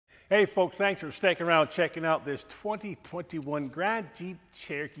Hey folks, thanks for sticking around checking out this 2021 Grand Jeep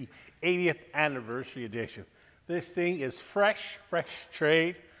Cherokee 80th Anniversary Edition. This thing is fresh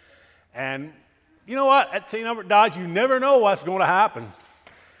trade. And you know what? At St.Albert Dodge, you never know what's going to happen.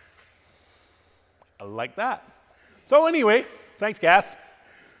 I like that. So anyway, thanks guys.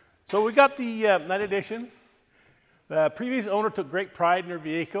 So we got the night edition. The previous owner took great pride in her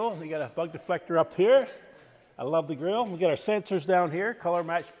vehicle. We got a bug deflector up here. I love the grill. We got our sensors down here, color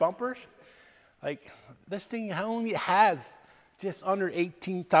matched bumpers. Like this thing only has just under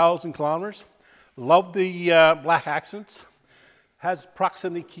 18,000 kilometers. Love the black accents. Has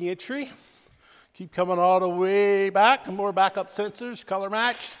proximity key entry. Keep coming all the way back. More backup sensors, color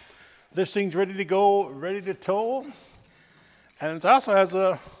matched. This thing's ready to go, ready to tow. And it also has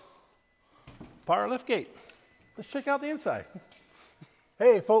a power lift gate. Let's check out the inside.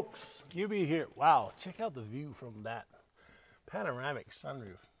 Hey folks, UB here. Wow, check out the view from that panoramic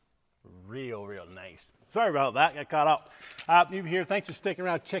sunroof. Real nice. Sorry about that, got caught up. UB here, thanks for sticking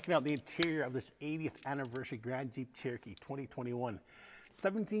around checking out the interior of this 80th anniversary Grand Jeep Cherokee 2021.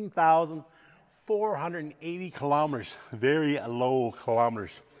 17,480 kilometers, very low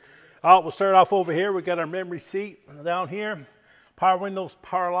kilometers. We'll start off over here. We got our memory seat down here. Power windows,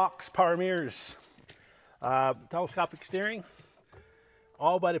 power locks, power mirrors. Telescopic steering.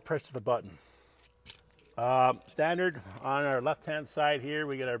 All by the press of a button. Standard on our left-hand side here,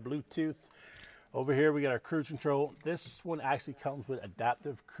 we got our Bluetooth. Over here, we got our cruise control. This one actually comes with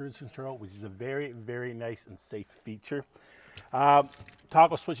adaptive cruise control, which is a very nice and safe feature.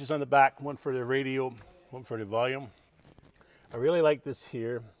 Toggle switches on the back, one for the radio, one for the volume. I really like this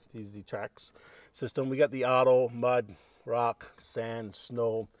here. These are the tracks system. We got the auto, mud, rock, sand,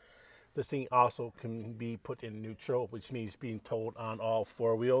 snow. This thing also can be put in neutral, which means being towed on all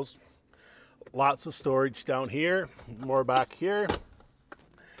four wheels. Lots of storage down here, more back here.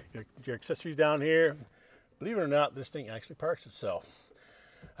 Your accessories down here. Believe it or not, this thing actually parks itself.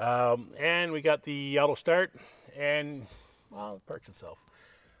 And we got the auto start, and well, it parks itself.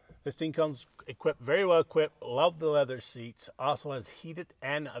 This thing comes equipped, very well equipped. Love the leather seats. Also has heated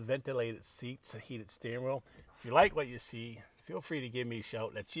and ventilated seats, a heated steering wheel. If you like what you see, feel free to give me a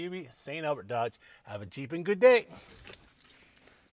shout. That's Cherokee, St. Albert Dodge. Have a Jeep and good day.